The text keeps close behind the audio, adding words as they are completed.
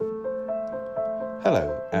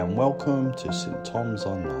Hello and welcome to St Thomas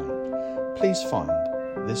Online. Please find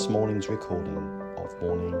this morning's recording of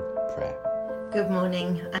morning prayer. Good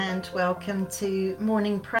morning and welcome to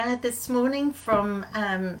morning prayer this morning from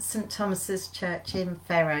St Thomas's Church in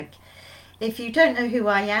Fair Oak. If you don't know who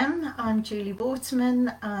I am, I'm Julie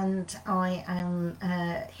Waterman and I am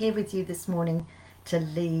here with you this morning to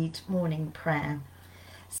lead morning prayer.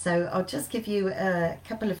 So I'll just give you a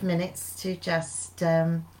couple of minutes to just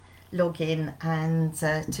log in and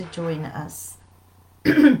to join us.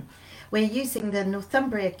 We're using the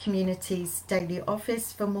Northumbria Community's daily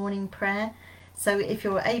office for morning prayer. So if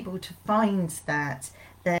you're able to find that,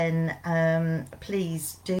 then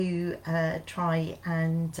please do try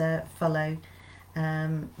and follow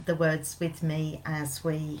the words with me as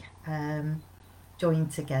we join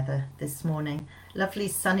together this morning. Lovely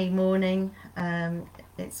sunny morning.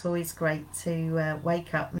 It's always great to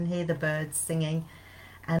wake up and hear the birds singing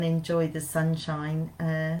and enjoy the sunshine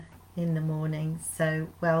in the morning. So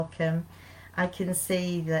welcome. I can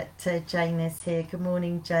see that Jane is here. Good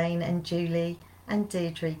morning, Jane, and Julie and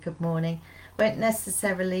Deirdre. Good morning. Won't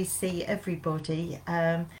necessarily see everybody,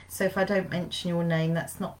 so if I don't mention your name,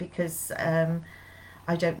 that's not because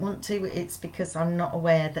I don't want to, it's because I'm not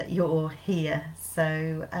aware that you're here.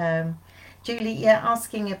 So Julie, yeah,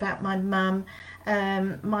 asking about my mum.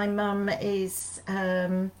 My mum is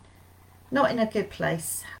not in a good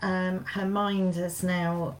place. Her mind has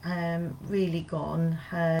now really gone.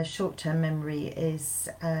 Her short-term memory is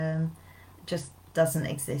just doesn't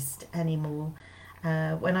exist anymore.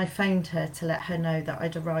 When I phoned her to let her know that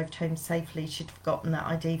I'd arrived home safely, she'd forgotten that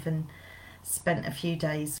I'd even spent a few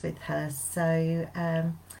days with her. So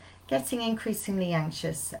getting increasingly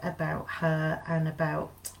anxious about her and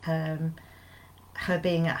about her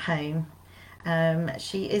being at home.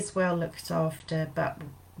 She is well looked after, but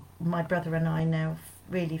my brother and I now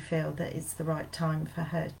really feel that it's the right time for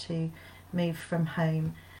her to move from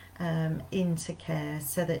home into care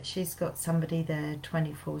so that she's got somebody there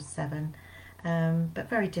 24/7, but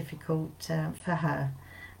very difficult for her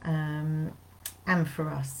and for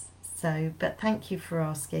us. So, but thank you for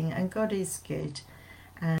asking, and God is good,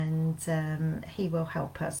 and He will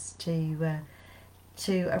help us to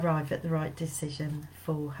arrive at the right decision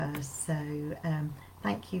for her. So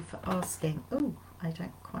thank you for asking. Oh, I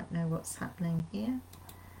don't quite know what's happening here.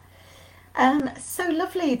 So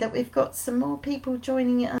lovely that we've got some more people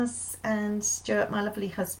joining us, and Stuart, my lovely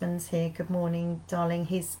husband's here. Good morning, darling.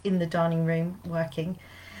 He's in the dining room working.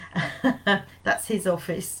 That's his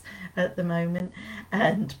office at the moment.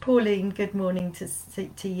 And Pauline, good morning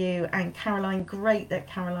to you. And Caroline, great that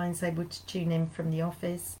Caroline's able to tune in from the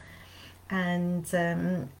office. And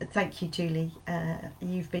thank you, Julie.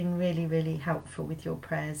 You've been really, really helpful with your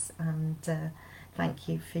prayers, and thank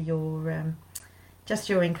you for your just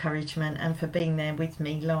your encouragement and for being there with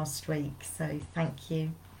me last week. So thank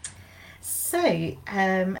you. So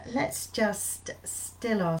let's just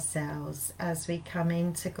still ourselves as we come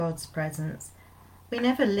into God's presence. We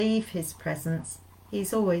never leave His presence.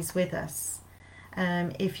 He's always with us.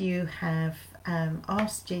 If you have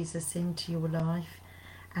asked Jesus into your life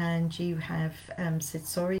and you have said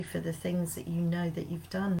sorry for the things that you know that you've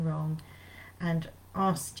done wrong and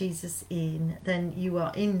asked Jesus in, then you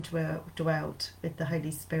are indwelt with the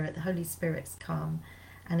Holy Spirit. The Holy Spirit's come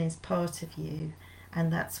and is part of you,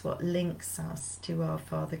 and that's what links us to our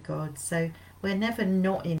Father God. So we're never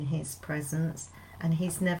not in His presence, and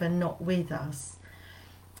He's never not with us.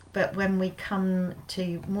 But when we come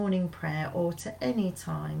to morning prayer, or to any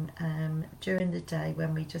time during the day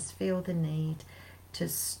when we just feel the need to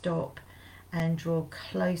stop and draw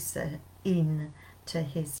closer in to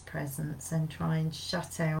His presence and try and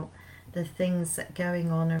shut out the things that are going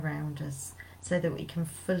on around us so that we can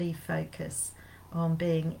fully focus on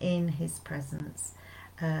being in His presence,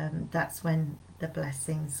 that's when the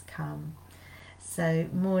blessings come. So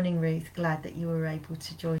morning, Ruth, glad that you were able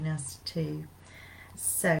to join us too.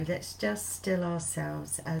 So let's just still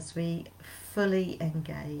ourselves as we fully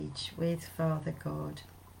engage with Father God,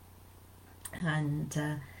 and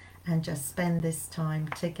just spend this time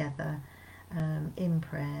together in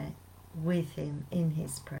prayer with Him in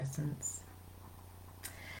His presence.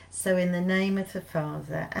 So in the name of the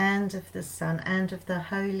Father, and of the Son, and of the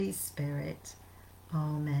Holy Spirit,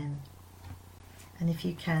 Amen. And if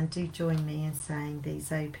you can, do join me in saying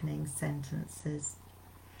these opening sentences.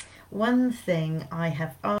 One thing I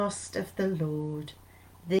have asked of the Lord,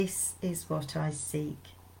 this is what I seek,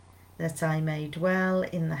 that I may dwell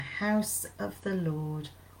in the house of the Lord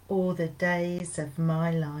all the days of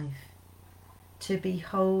my life, to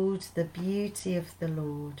behold the beauty of the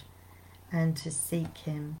Lord and to seek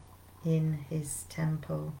Him in His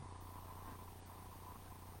temple.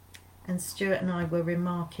 And Stuart and I were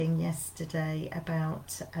remarking yesterday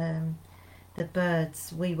about the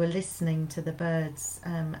birds. We were listening to the birds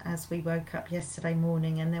as we woke up yesterday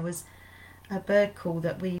morning, and there was a bird call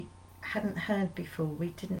that we hadn't heard before, we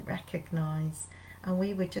didn't recognise, and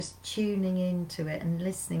we were just tuning into it and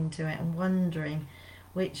listening to it and wondering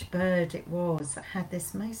which bird it was that had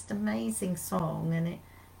this most amazing song. And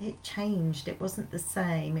it changed, it wasn't the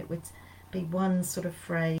same, it would be one sort of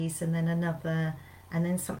phrase and then another and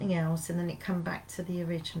then something else, and then it come back to the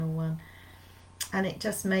original one. And it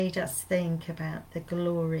just made us think about the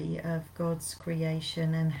glory of God's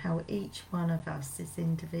creation and how each one of us is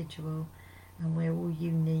individual and we're all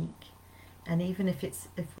unique. And even if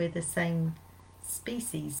we're the same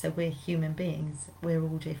species, so we're human beings, we're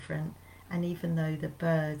all different. And even though the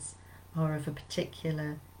birds are of a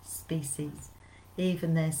particular species,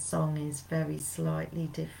 even their song is very slightly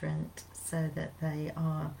different, so that they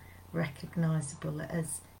are recognisable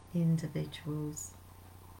as individuals.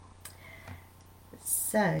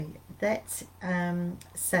 So let's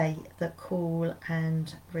say the call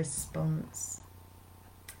and response.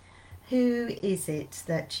 Who is it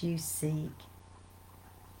that you seek?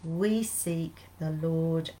 We seek the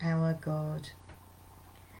Lord our God.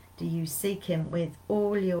 Do you seek him with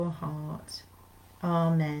all your heart?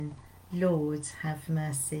 Amen. Lord, have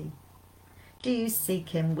mercy. Do you seek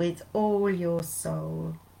him with all your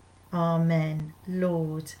soul? Amen.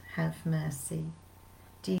 Lord, have mercy.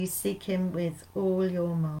 Do you seek him with all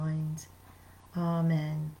your mind?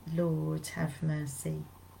 Amen. Lord, have mercy.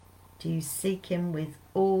 Do you seek him with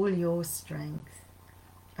all your strength?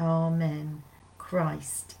 Amen.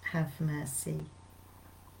 Christ, have mercy.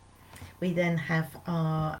 We then have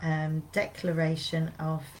our declaration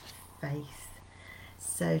of faith.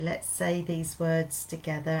 So let's say these words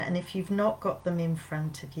together, and if you've not got them in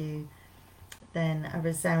front of you, then a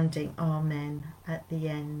resounding amen at the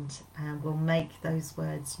end will make those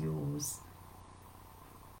words yours.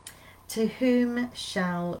 To whom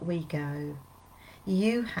shall we go?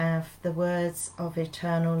 You have the words of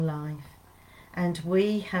eternal life, and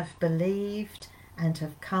we have believed and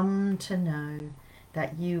have come to know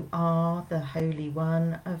that you are the Holy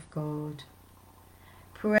One of God.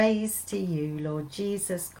 Praise to you, Lord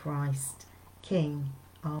Jesus Christ, King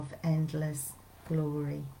of endless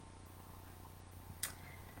glory.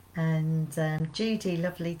 And Judy,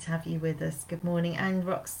 lovely to have you with us. Good morning. And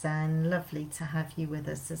Roxanne, lovely to have you with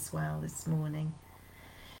us as well this morning.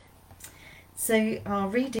 So our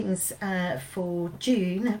readings for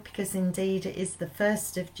June, because indeed it is the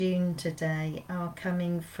 1st of June today, are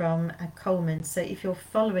coming from Coleman. So if you're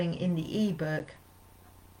following in the ebook,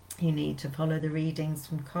 you need to follow the readings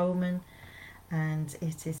from Coleman. And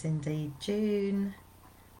it is indeed June,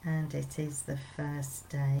 and it is the first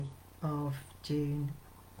day of June.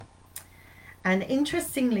 And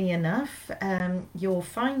interestingly enough, you'll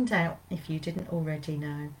find out, if you didn't already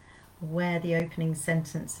know, where the opening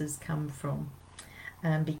sentences come from.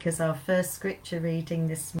 Because our first scripture reading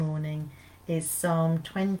this morning is Psalm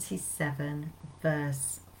 27,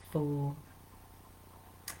 verse 4.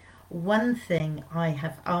 One thing I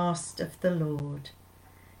have asked of the Lord,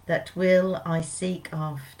 that will I seek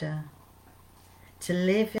after, to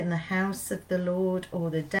live in the house of the Lord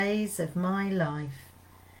all the days of my life,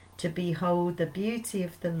 to behold the beauty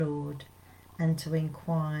of the Lord and to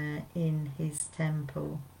inquire in his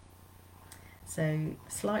temple. So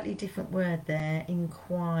slightly different word there,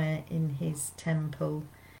 inquire in his temple.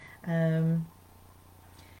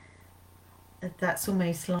 That's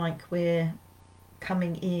almost like we're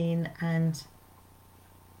coming in and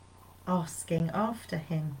asking after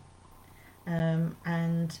him,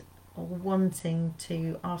 and wanting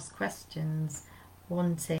to ask questions,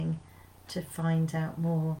 wanting to find out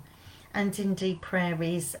more. And indeed prayer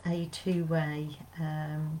is a two-way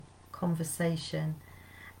conversation,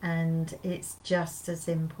 and it's just as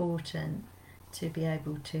important to be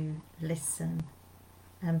able to listen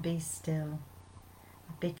and be still,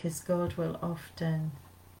 because God will often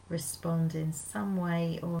respond in some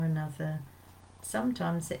way or another.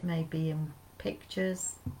 Sometimes it may be in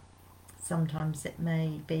pictures, sometimes it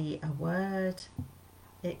may be a word,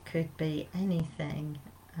 it could be anything.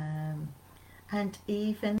 And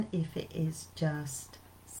even if it is just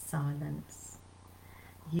silence,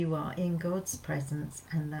 you are in God's presence,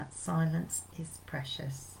 and that silence is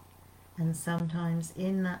precious. And sometimes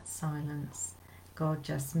in that silence, God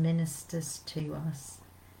just ministers to us,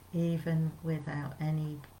 even without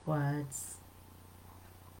any words,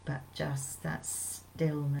 but just that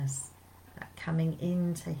stillness, that coming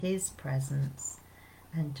into his presence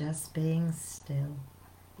and just being still,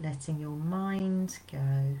 letting your mind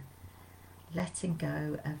go, letting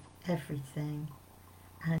go of everything,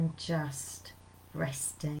 and just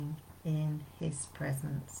resting in his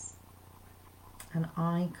presence. And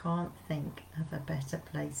I can't think of a better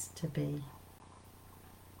place to be.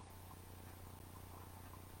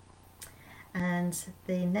 And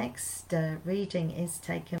the next reading is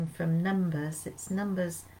taken from Numbers. It's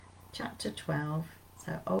Numbers chapter 12,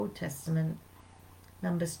 so Old Testament,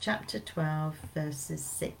 Numbers chapter 12, verses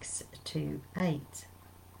 6 to 8.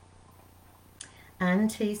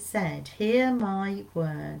 And he said, "Hear my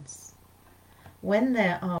words. When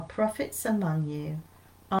there are prophets among you,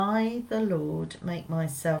 I, the Lord, make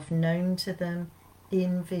myself known to them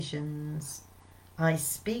in visions. I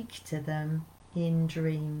speak to them in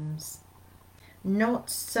dreams. Not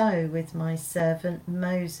so with my servant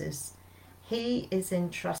Moses. He is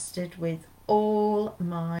entrusted with all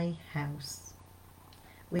my house.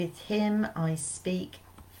 With him I speak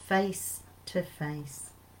face to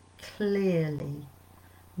face, clearly,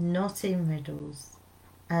 not in riddles,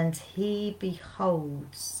 and he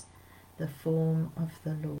beholds the form of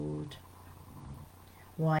the Lord.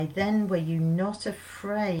 Why then were you not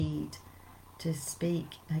afraid to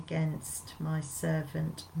speak against my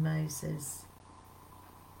servant Moses?"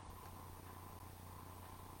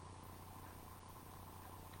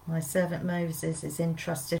 My servant Moses is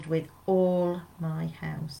entrusted with all my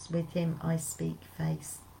house. With him I speak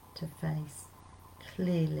face to face,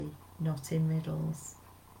 clearly, not in riddles,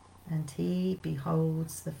 and he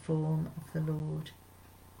beholds the form of the Lord.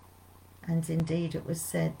 And indeed it was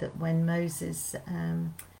said that when Moses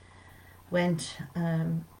went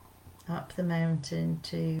up the mountain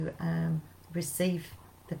to receive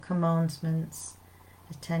the commandments,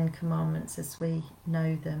 the 10 Commandments as we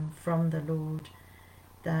know them from the Lord,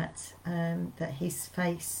 that his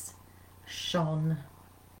face shone,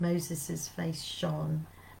 Moses' face shone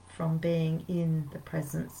from being in the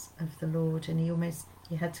presence of the Lord, and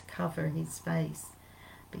he had to cover his face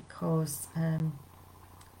because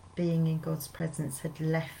being in God's presence had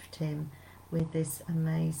left him with this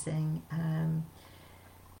amazing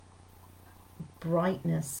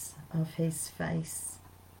brightness of his face.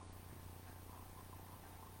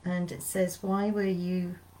 And it says, "Why were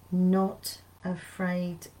you not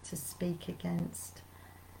afraid to speak against?"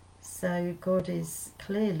 So God is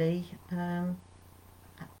clearly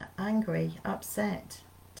angry, upset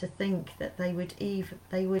to think that they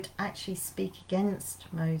would actually speak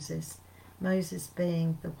against Moses. Moses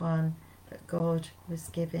being the one that God was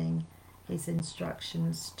giving his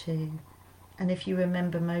instructions to. And if you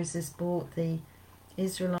remember, Moses brought the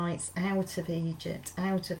Israelites out of Egypt,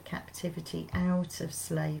 out of captivity, out of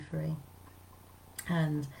slavery,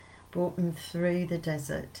 and brought them through the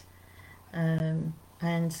desert.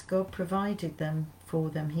 And God provided them for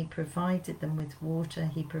them. He provided them with water.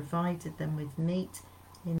 He provided them with meat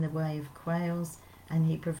in the way of quails, and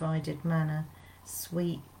he provided manna,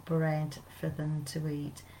 sweet bread for them to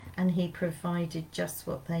eat. And he provided just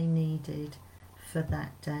what they needed for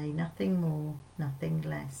that day, nothing more, nothing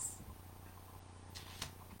less.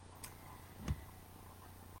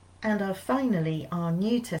 And finally, our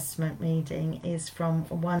New Testament reading is from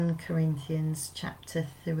 1 Corinthians chapter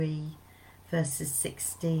 3, verses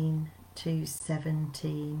 16 to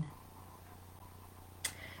 17.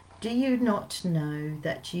 "Do you not know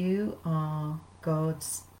that you are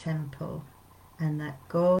God's temple, and that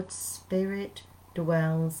God's Spirit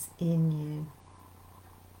dwells in you?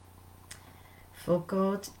 For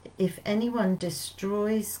God, if anyone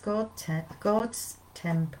destroys God's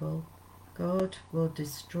temple, God will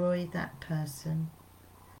destroy that person.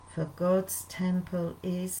 For God's temple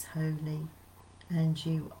is holy, and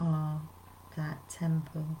you are that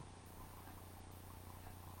temple."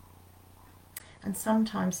 And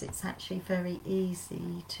sometimes it's actually very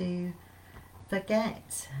easy to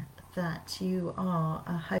forget that you are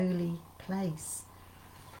a holy place.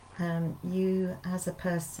 You as a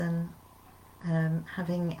person,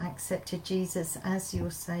 having accepted Jesus as your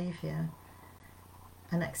Saviour,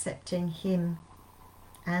 and accepting him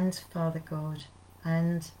and Father God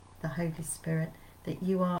and the Holy Spirit, that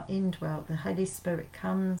you are indwelt. The Holy Spirit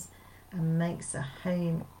comes and makes a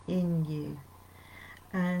home in you.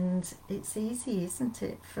 And it's easy, isn't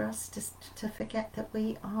it, for us to forget that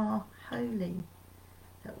we are holy,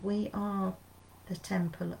 that we are the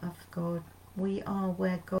temple of God. We are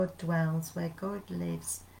where God dwells, where God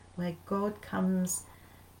lives, where God comes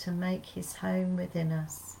to make his home within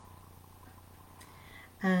us.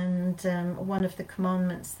 And one of the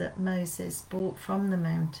commandments that Moses brought from the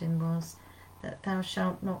mountain was that thou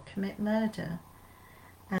shalt not commit murder.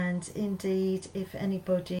 And indeed, if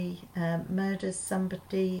anybody murders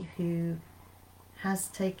somebody who has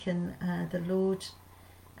taken the Lord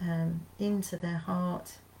into their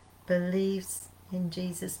heart, believes in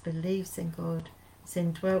Jesus, believes in God, is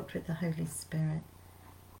indwelt with the Holy Spirit,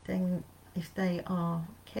 then if they are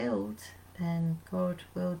killed, then God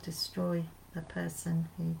will destroy the person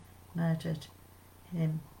who murdered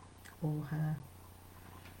him or her.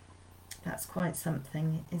 That's quite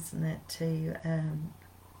something, isn't it,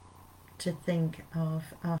 to think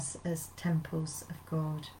of us as temples of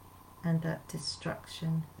God, and that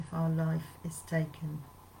destruction if our life is taken.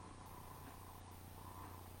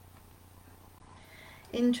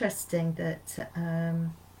 Interesting that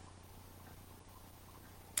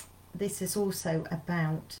this is also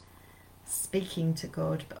about speaking to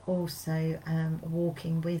God, but also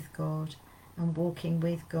walking with God, and walking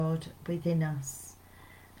with God within us.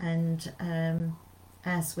 And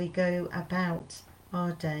as we go about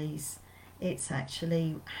our days, it's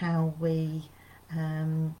actually how we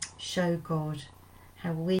show God,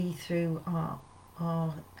 how we through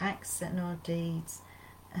our acts and our deeds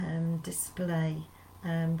display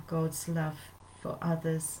God's love for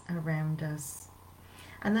others around us.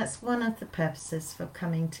 And that's one of the purposes for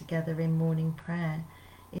coming together in morning prayer,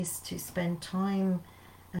 is to spend time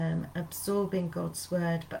absorbing God's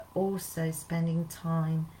word, but also spending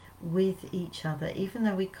time with each other, even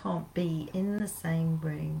though we can't be in the same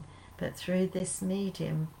room. But through this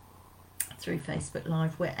medium, through Facebook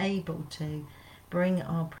Live, we're able to bring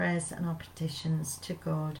our prayers and our petitions to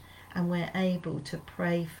God, and we're able to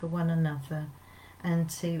pray for one another and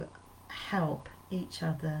to help each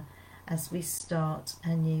other as we start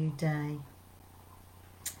a new day.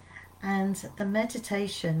 And the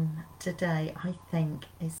meditation today, I think,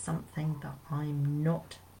 is something that I'm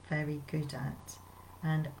not very good at,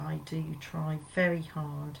 and I do try very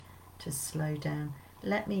hard to slow down.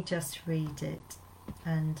 Let me just read it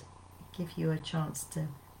and give you a chance to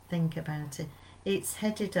think about it. It's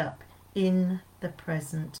headed up In the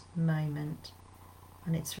Present Moment,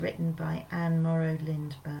 and it's written by Anne Morrow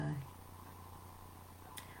Lindbergh.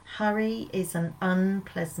 Hurry is an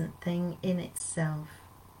unpleasant thing in itself,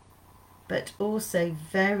 but also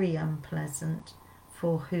very unpleasant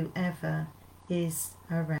for whoever is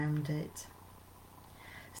around it.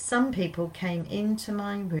 Some people came into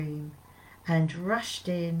my room and rushed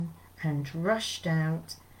in and rushed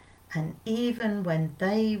out, and even when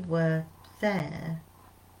they were there,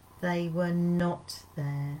 they were not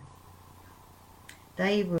there.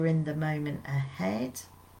 They were in the moment ahead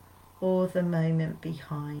or the moment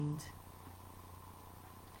behind.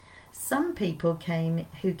 Some people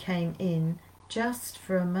who came in just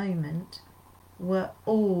for a moment were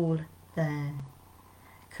all there,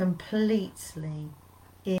 completely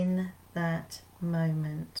in that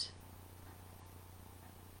moment.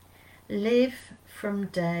 Live from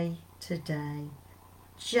day to day,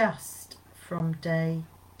 just from day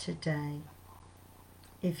to day.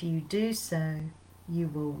 If you do so, you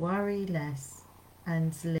will worry less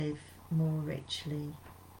and live more richly.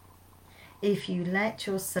 If you let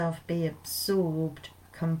yourself be absorbed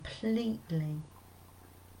completely,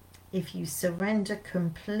 if you surrender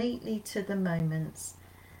completely to the moments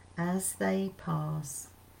as they pass,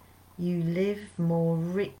 you live more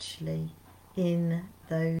richly in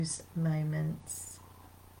those moments.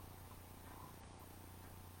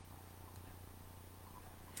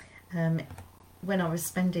 When I was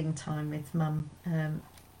spending time with my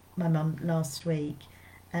mum last week,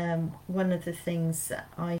 one of the things that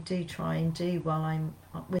I do try and do while I'm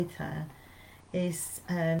with her is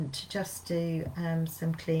to just do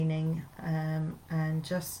some cleaning and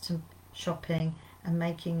just some shopping, and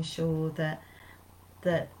making sure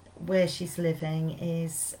that where she's living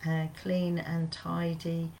is clean and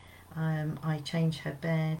tidy. I change her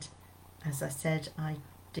bed. As I said, I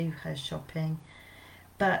do her shopping.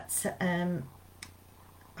 But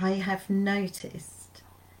I have noticed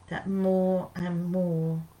that more and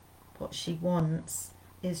more what she wants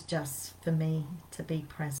is just for me to be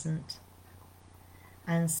present.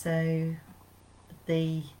 And so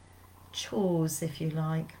the chores, if you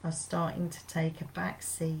like, are starting to take a back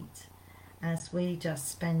seat as we just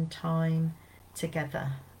spend time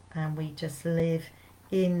together and we just live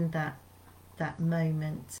in that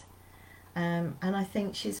moment. And I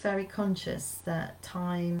think she's very conscious that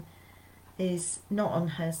time is not on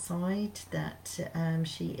her side, that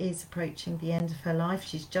she is approaching the end of her life.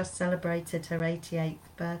 She's just celebrated her 88th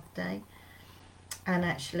birthday, and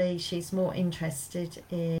actually she's more interested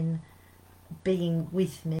in being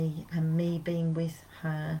with me and me being with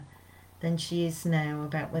her than she is now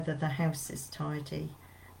about whether the house is tidy.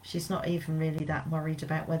 She's not even really that worried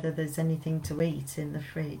about whether there's anything to eat in the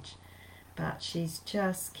fridge, but she's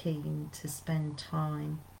just keen to spend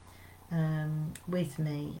time with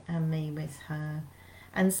me and me with her.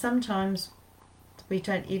 And sometimes We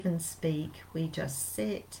don't even speak, we just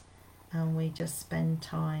sit and we just spend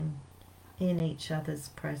time in each other's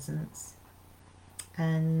presence.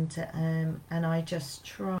 And I just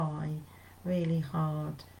try really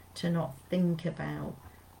hard to not think about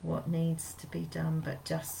what needs to be done, but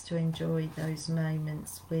just to enjoy those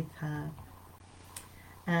moments with her.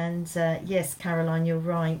 And yes, Caroline, you're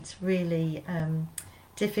right, really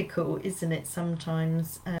difficult, isn't it,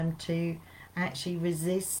 sometimes to actually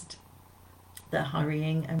resist the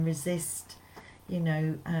hurrying and resist,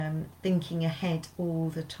 thinking ahead all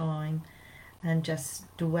the time and just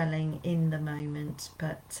dwelling in the moment.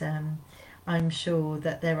 But I'm sure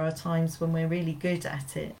that there are times when we're really good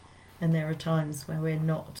at it and there are times where we're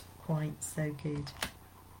not quite so good.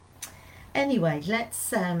 Anyway,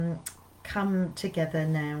 let's come together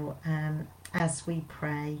now as we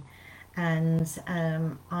pray. And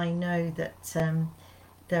I know that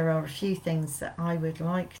there are a few things that I would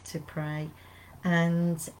like to pray,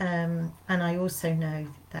 and I also know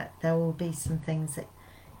that there will be some things that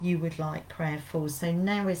you would like prayer for. So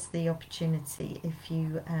now is the opportunity, if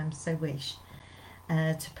you so wish,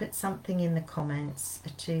 to put something in the comments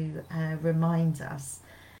to remind us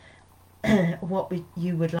what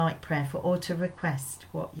you would like prayer for, or to request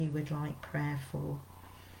what you would like prayer for.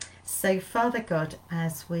 So Father God,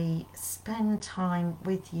 as we spend time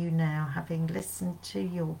with you now, having listened to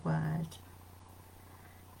your word,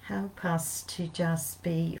 help us to just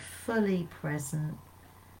be fully present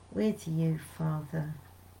with you, Father,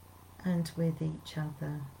 and with each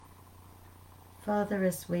other. Father,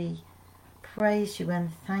 as we praise you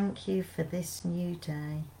and thank you for this new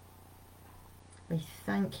day, we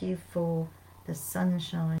thank you for the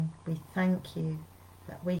sunshine. We thank you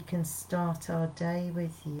that we can start our day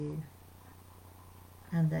with you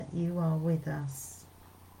and that you are with us.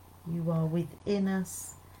 You are within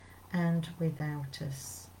us and without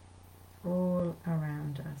us, all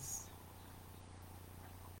around us.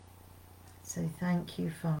 So thank you,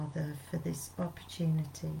 Father, for this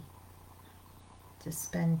opportunity to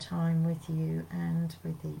spend time with you and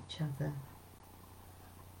with each other.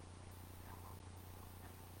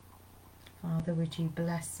 Father, would you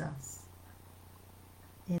bless us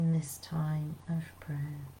in this time of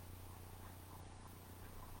prayer?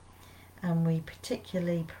 And we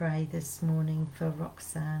particularly pray this morning for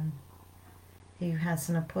Roxanne, who has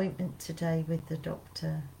an appointment today with the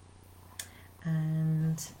doctor,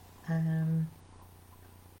 and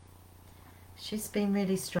she's been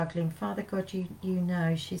really struggling. Father God, you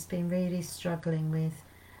know she's been really struggling with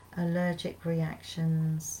allergic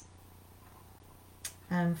reactions.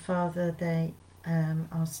 And Father, they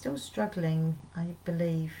are still struggling, I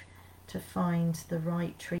believe, to find the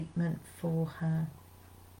right treatment for her.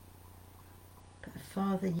 But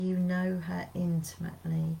Father, you know her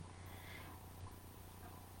intimately.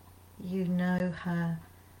 You know her,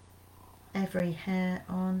 every hair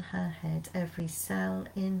on her head, every cell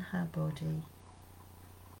in her body.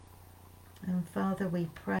 And Father, we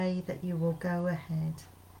pray that you will go ahead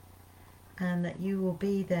and that you will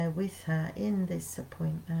be there with her in this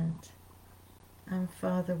appointment. And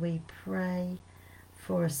Father, we pray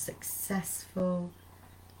for a successful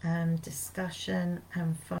discussion,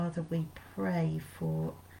 and Father, we pray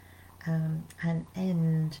for an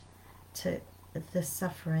end to the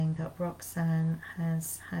suffering that Roxanne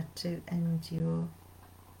has had to endure.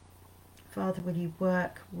 Father, will you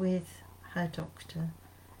work with her doctor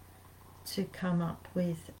to come up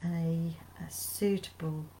with a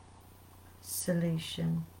suitable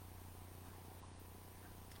solution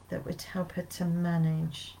that would help her to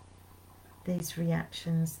manage these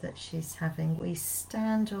reactions that she's having. We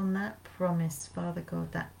stand on that promise, Father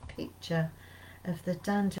God, that picture of the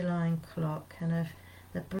dandelion clock and of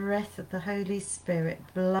the breath of the Holy Spirit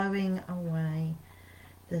blowing away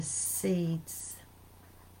the seeds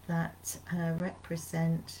that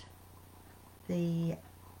represent the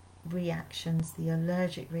reactions, the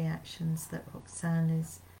allergic reactions that Roxanne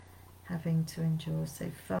is having to endure. So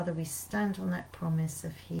Father, we stand on that promise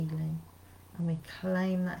of healing, and we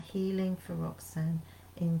claim that healing for Roxanne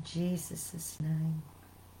in Jesus' name.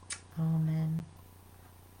 Amen.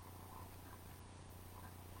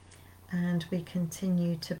 And we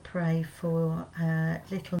continue to pray for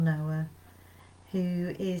little Noah,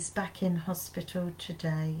 who is back in hospital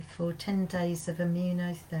today for 10 days of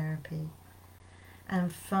immunotherapy.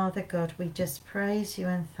 And Father God, we just praise you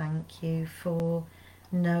and thank you for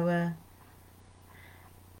Noah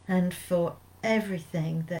and for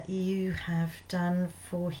everything that you have done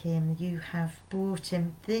for him. You have brought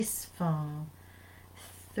him this far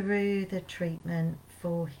through the treatment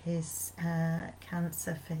for his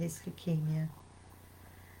cancer, for his leukemia.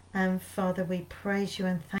 And Father, we praise you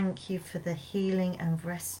and thank you for the healing and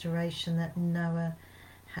restoration that Noah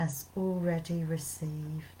has already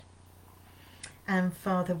received. And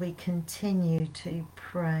Father, we continue to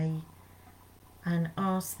pray and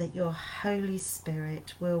ask that your Holy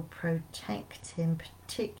Spirit will protect him,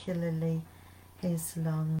 particularly his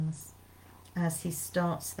lungs, as he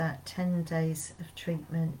starts that 10 days of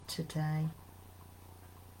treatment today.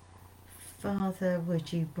 Father,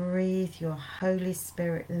 would you breathe your Holy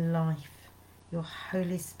Spirit life, your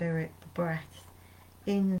Holy Spirit breath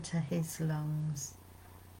into his lungs?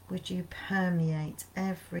 Would you permeate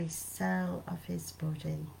every cell of his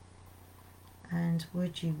body? And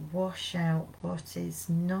would you wash out what is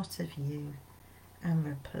not of you and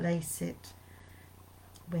replace it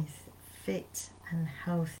with fit and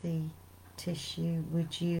healthy tissue?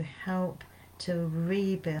 Would you help to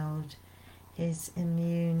rebuild his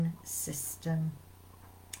immune system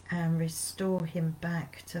and restore him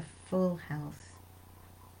back to full health?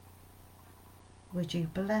 Would you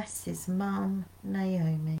bless his mum,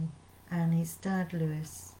 Naomi, and his dad,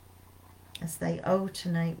 Lewis, as they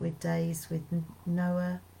alternate with days with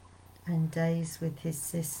Noah and days with his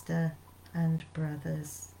sister and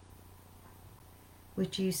brothers?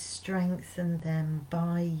 Would you strengthen them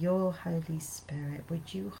by your Holy Spirit?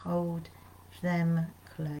 Would you hold them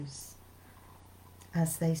close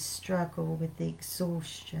as they struggle with the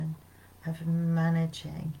exhaustion of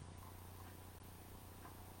managing?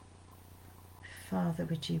 Father,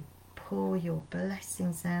 would you pour your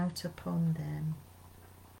blessings out upon them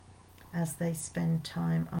as they spend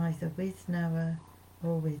time either with Noah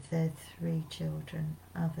or with their 3 children,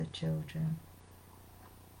 other children?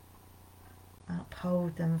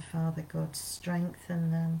 Uphold them, Father God,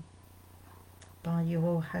 strengthen them by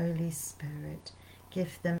your Holy Spirit.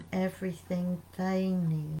 Give them everything they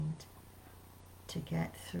need to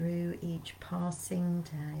get through each passing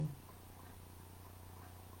day.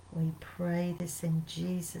 We pray this in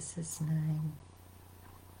Jesus' name.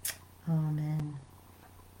 Amen.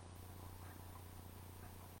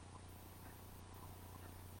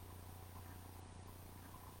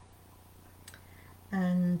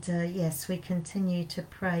 And yes, we continue to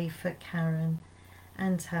pray for Karen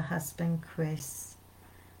and her husband Chris,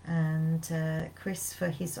 and Chris for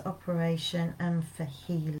his operation and for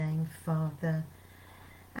healing, Father,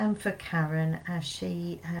 and for Karen as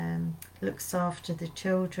she looks after the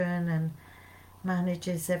children and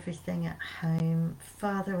manages everything at home.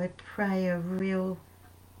 Father, I pray a real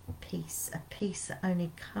peace, a peace that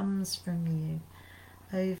only comes from you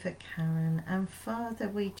over Karen. And Father,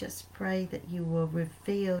 we just pray that you will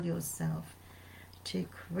reveal yourself to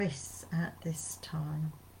Chris at this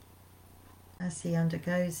time as he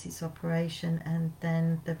undergoes his operation and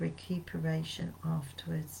then the recuperation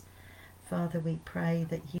afterwards. Father, we pray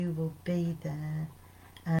that you will be there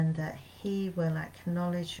and that he will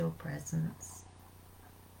acknowledge your presence,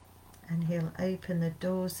 and he'll open the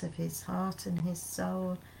doors of his heart and his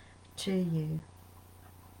soul to you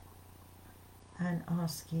and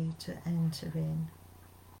ask you to enter in.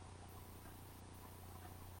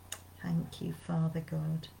 Thank you, Father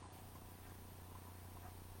God.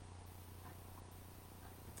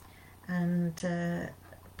 And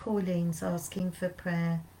Pauline's asking for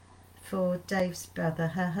prayer for Dave's brother,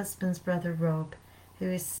 her husband's brother Rob, who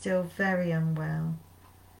is still very unwell,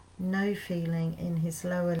 no feeling in his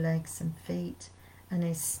lower legs and feet, and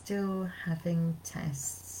is still having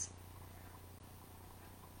tests.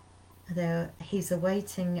 He's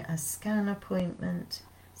awaiting a scan appointment,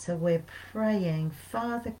 so we're praying,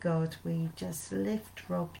 Father God, we just lift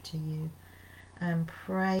Rob to you and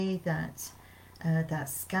pray that that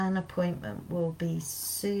scan appointment will be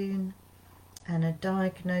soon and a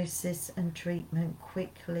diagnosis and treatment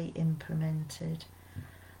quickly implemented.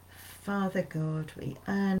 Father God, we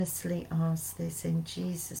earnestly ask this in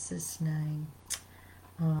Jesus' name.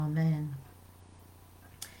 Amen.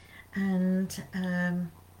 And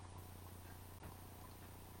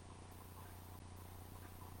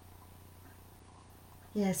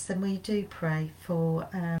yes, and we do pray for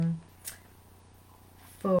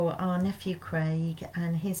our nephew Craig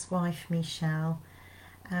and his wife Michelle.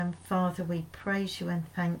 Father, we praise you and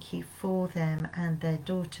thank you for them and their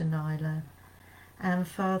daughter Nyla. And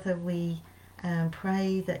Father, we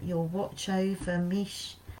pray that you'll watch over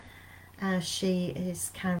Mish as she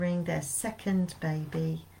is carrying their second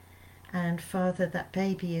baby. And Father, that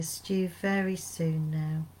baby is due very soon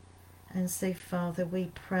now. And so Father,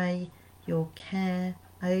 we pray your care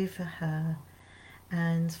over her.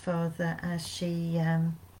 And Father, as she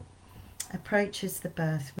approaches the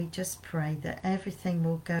birth, we just pray that everything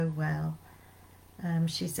will go well.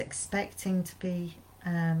 She's expecting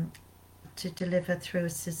to to deliver through a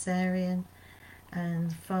cesarean.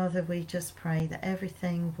 And Father, we just pray that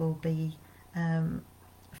everything will be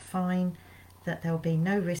fine, that there will be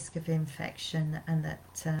no risk of infection, and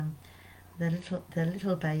that the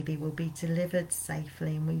little baby will be delivered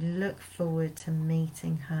safely, and we look forward to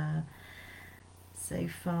meeting her. So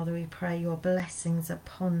Father, we pray your blessings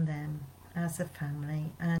upon them as a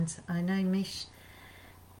family. And I know Mish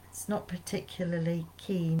is not particularly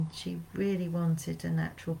keen. She really wanted a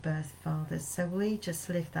natural birth, Father, so we just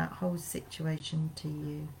lift that whole situation to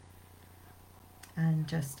you and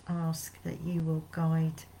just ask that you will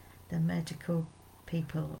guide the medical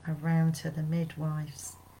people around her, the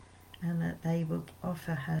midwives, and that they will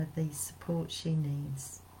offer her the support she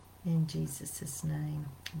needs. In Jesus' name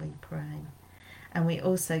we pray. And we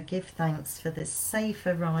also give thanks for the safe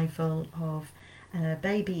arrival of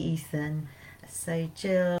baby Ethan. So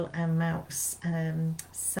Jill and Malc's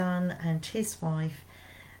son and his wife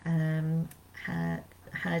had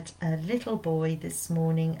a little boy this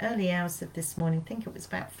morning, early hours of this morning. I think it was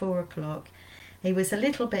about 4 o'clock. He was a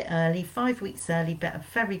little bit early, 5 weeks early, but a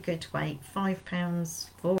very good weight, 5 pounds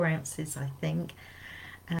 4 ounces, I think.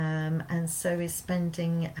 And so is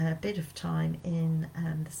spending a bit of time in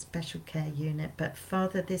the special care unit. But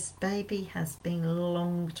Father, this baby has been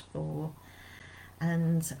longed for,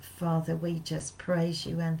 and Father, we just praise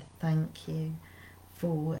you and thank you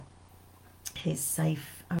for his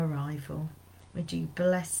safe arrival. Would you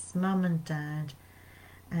bless Mum and Dad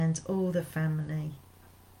and all the family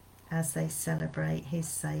as they celebrate his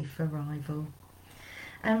safe arrival.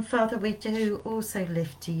 And Father, we do also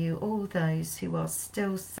lift to you all those who are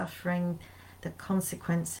still suffering the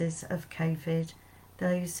consequences of COVID,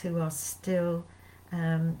 those who are still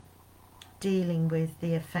dealing with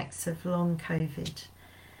the effects of long COVID.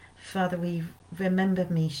 Father, we remember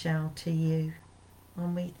Michelle to you,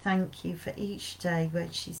 and we thank you for each day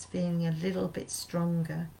where she's feeling a little bit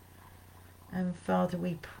stronger. And Father,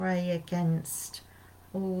 we pray against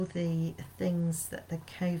all the things that the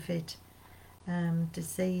COVID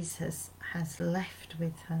disease has left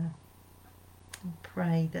with her, and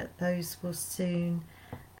pray that those will soon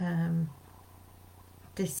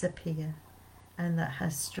disappear, and that her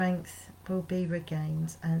strength will be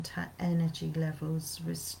regained and her energy levels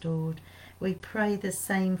restored. We pray the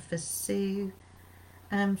same for Sue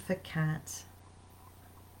and for Kat,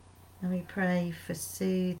 and we pray for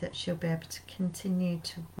Sue that she'll be able to continue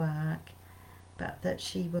to work, but that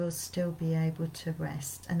she will still be able to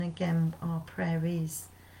rest. And again, our prayer is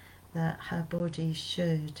that her body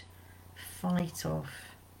should fight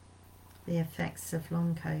off the effects of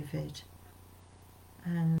long COVID.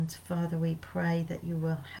 And Father, we pray that you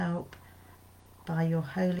will help by your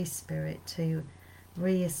Holy Spirit to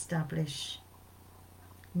re-establish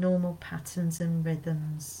normal patterns and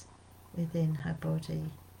rhythms within her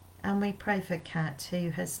body. And we pray for Kat, who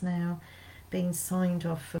has now been signed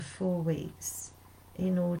off for 4 weeks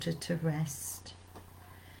in order to rest.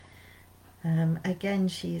 Again,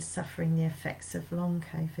 she is suffering the effects of long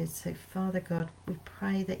COVID. So Father God, we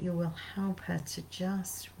pray that you will help her to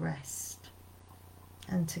just rest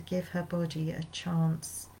and to give her body a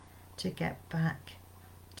chance to get back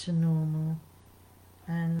to normal,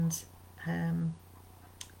 and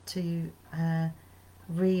to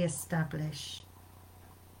re-establish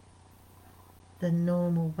the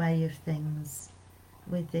normal way of things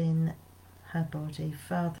within her body.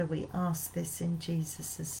 Father, we ask this in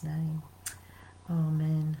Jesus' name.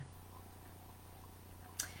 Amen.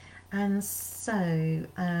 And so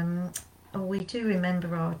we do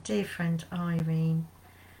remember our dear friend Irene.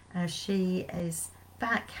 She is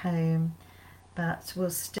back home, but will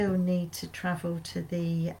still need to travel to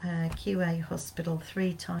the QA hospital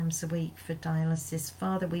 3 times a week for dialysis.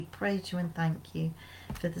 Father, we praise you and thank you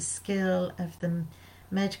for the skill of the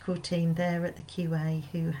medical team there at the QA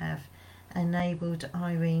who have enabled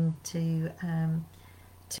Irene to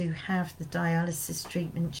have the dialysis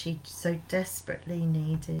treatment she so desperately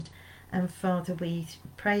needed. And Father, we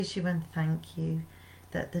praise you and thank you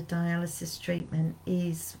that the dialysis treatment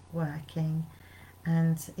is working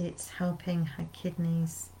and it's helping her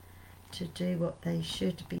kidneys to do what they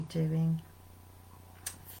should be doing.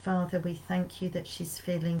 Father, we thank you that she's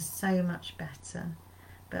feeling so much better.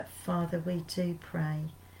 But Father, we do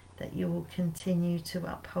pray that you will continue to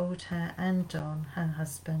uphold her and Don, her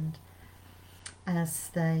husband, as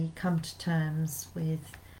they come to terms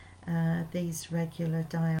with these regular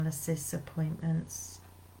dialysis appointments.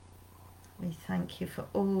 We thank you for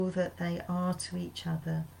all that they are to each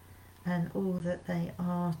other and all that they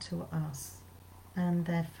are to us and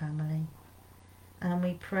their family. And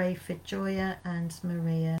we pray for Joya and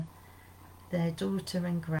Maria, their daughter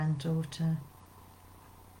and granddaughter.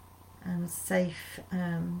 safe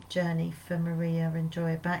journey for Maria and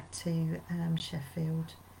Joy back to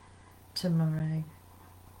Sheffield tomorrow.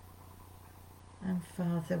 And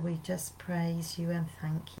Father, we just praise you and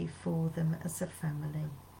thank you for them as a family.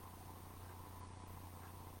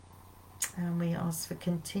 And we ask for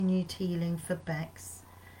continued healing for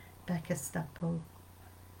Becca Stapple,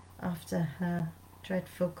 after her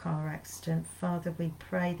dreadful car accident. Father, we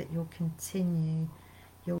pray that you'll continue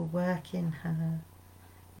your work in her,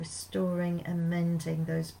 restoring and mending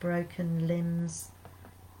those broken limbs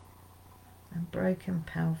and broken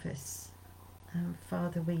pelvis. And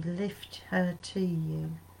Father, we lift her to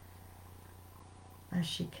you as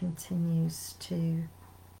she continues to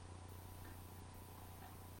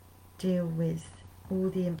deal with all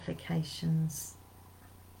the implications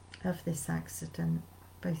of this accident,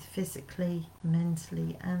 both physically,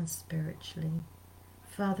 mentally and spiritually.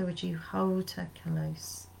 Father, would you hold her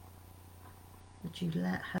close? Would you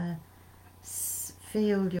let her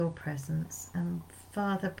feel your presence? And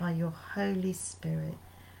Father, by your Holy Spirit,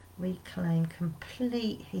 we claim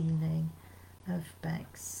complete healing of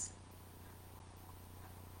Bex.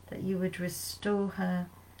 That you would restore her,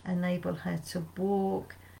 enable her to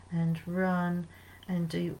walk and run and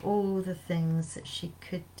do all the things that she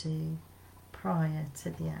could do prior to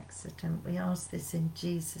the accident. We ask this in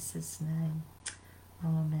Jesus' name.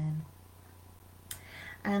 Amen.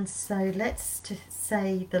 And so let's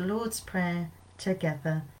say the Lord's Prayer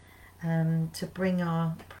together to bring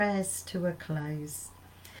our prayers to a close.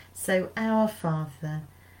 So, our Father,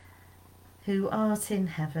 who art in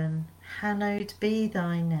heaven, hallowed be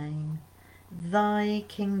thy name. Thy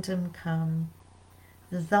kingdom come,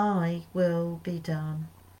 thy will be done,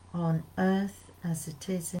 on earth as it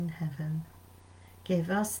is in heaven.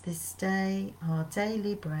 Give us this day our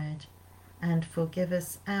daily bread, and forgive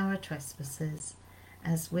us our trespasses,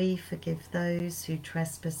 as we forgive those who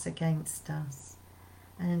trespass against us.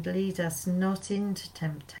 And lead us not into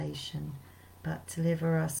temptation, but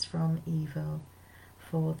deliver us from evil.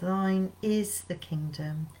 For thine is the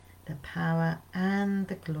kingdom, the power and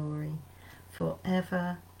the glory, for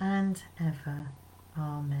ever and ever.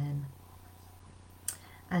 Amen.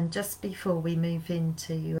 And just before we move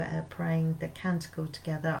into praying the canticle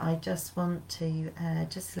together, I just want to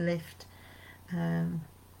just lift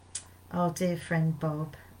our dear friend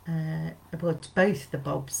Bob, well, both the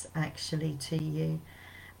Bobs actually, to you.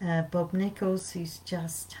 Bob Nichols, who's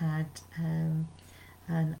just had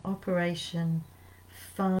an operation.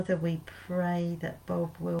 Father, we pray that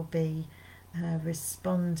Bob will be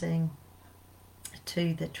responding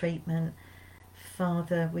to the treatment.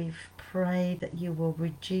 Father, we pray that you will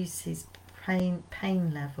reduce his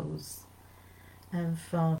pain levels, and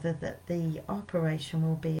Father, that the operation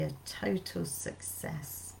will be a total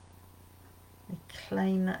success. We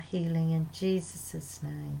claim that healing in Jesus'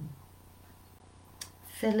 name.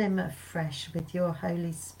 Fill him afresh with your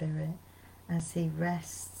Holy Spirit as he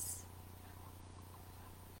rests.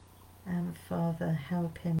 And Father,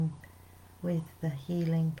 help him with the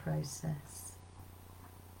healing process.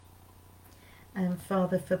 And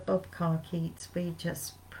Father, for Bob Carkeet, we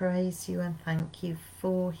just praise you and thank you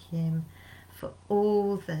for him, for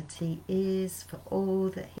all that he is, for all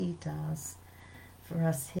that he does for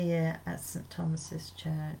us here at St. Thomas's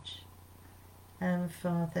Church. And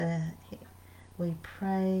Father, we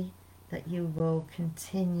pray that you will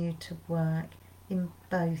continue to work in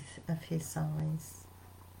both of his eyes,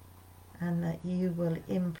 and that you will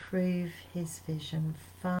improve his vision.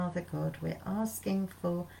 Father God, we're asking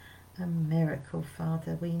for a miracle,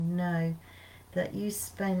 Father. We know that you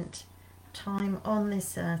spent time on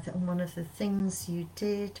this earth, and one of the things you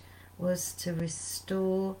did was to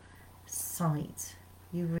restore sight.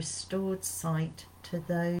 You restored sight to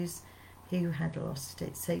those who had lost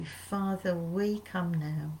it. So Father, we come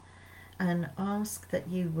now and ask that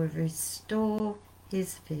you will restore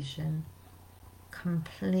his vision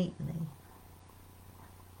completely.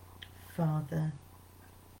 Father,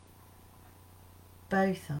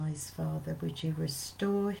 both eyes, Father, would you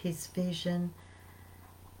restore his vision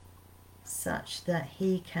such that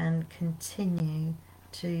he can continue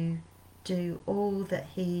to do all that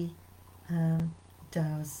he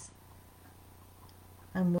does,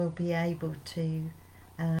 and will be able to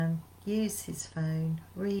use his phone,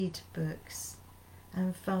 read books,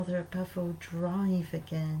 and Father, above all, drive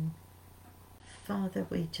again. Father,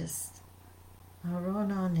 we just are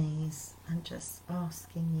on our knees and just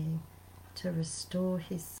asking you to restore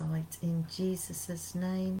his sight in Jesus'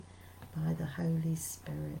 name by the Holy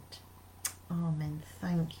Spirit. Amen.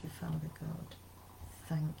 Thank you, Father God.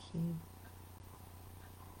 Thank you.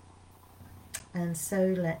 And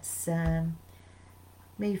so let's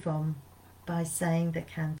move on by saying the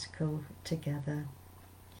canticle together,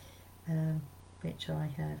 which I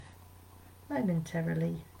have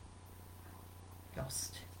momentarily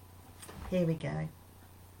lost. Here we go.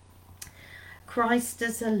 Christ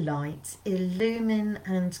as a light, illumine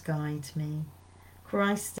and guide me.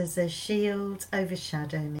 Christ as a shield,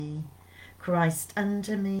 overshadow me. Christ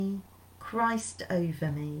under me, Christ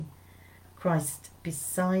over me. Christ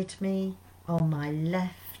beside me, on my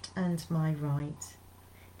left and my right.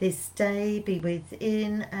 This day be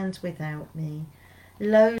within and without me,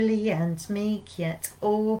 lowly and meek, yet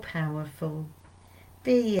all-powerful.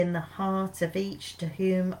 Be in the heart of each to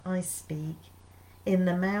whom I speak, in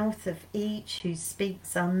the mouth of each who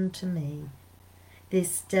speaks unto me.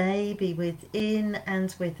 This day be within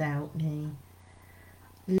and without me,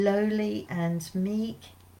 lowly and meek,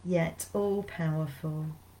 yet all-powerful.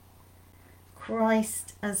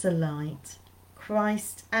 Christ as a light,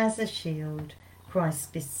 Christ as a shield,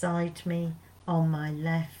 Christ beside me, on my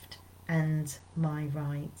left and my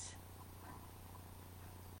right.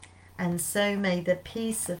 And so may the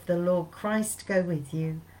peace of the Lord Christ go with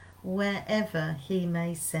you, wherever he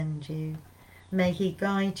may send you. May he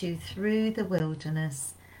guide you through the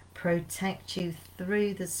wilderness, protect you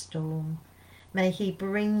through the storm. May he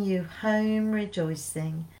bring you home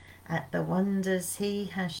rejoicing at the wonders he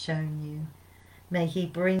has shown you. May he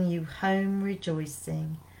bring you home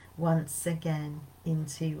rejoicing once again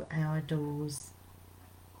into our doors.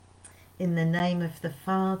 In the name of the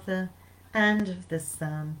Father, and of the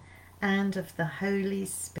Son, and of the Holy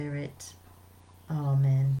Spirit.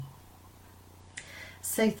 Amen.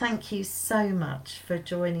 So thank you so much for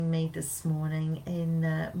joining me this morning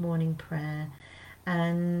in morning prayer.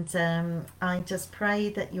 And I just pray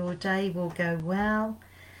that your day will go well,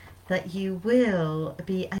 that you will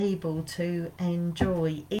be able to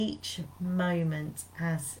enjoy each moment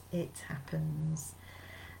as it happens,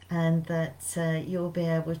 and that you'll be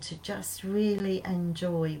able to just really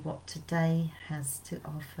enjoy what today has to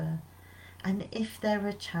offer. And if there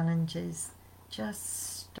are challenges,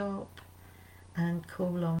 just stop and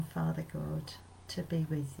call on Father God to be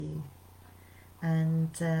with you. And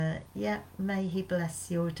may he bless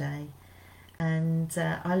your day. And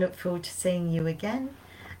I look forward to seeing you again.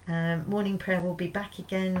 Morning prayer will be back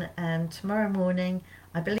again tomorrow morning.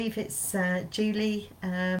 I believe it's Julie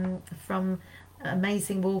from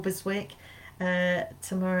Amazing Walberswick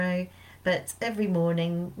tomorrow, but every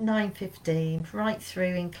morning 9:15 right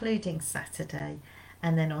through, including Saturday,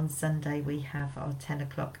 and then on Sunday we have our 10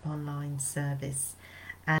 o'clock online service,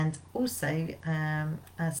 and also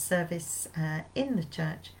a service in the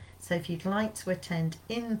church. So if you'd like to attend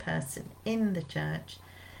in person in the church,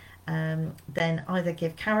 then either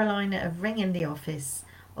give Caroline a ring in the office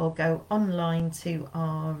or go online to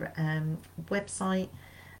our website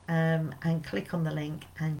and click on the link,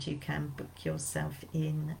 and you can book yourself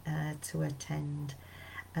in to attend.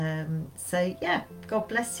 So yeah, God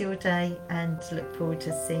bless your day, and look forward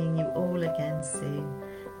to seeing you all again soon.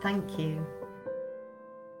 Thank you.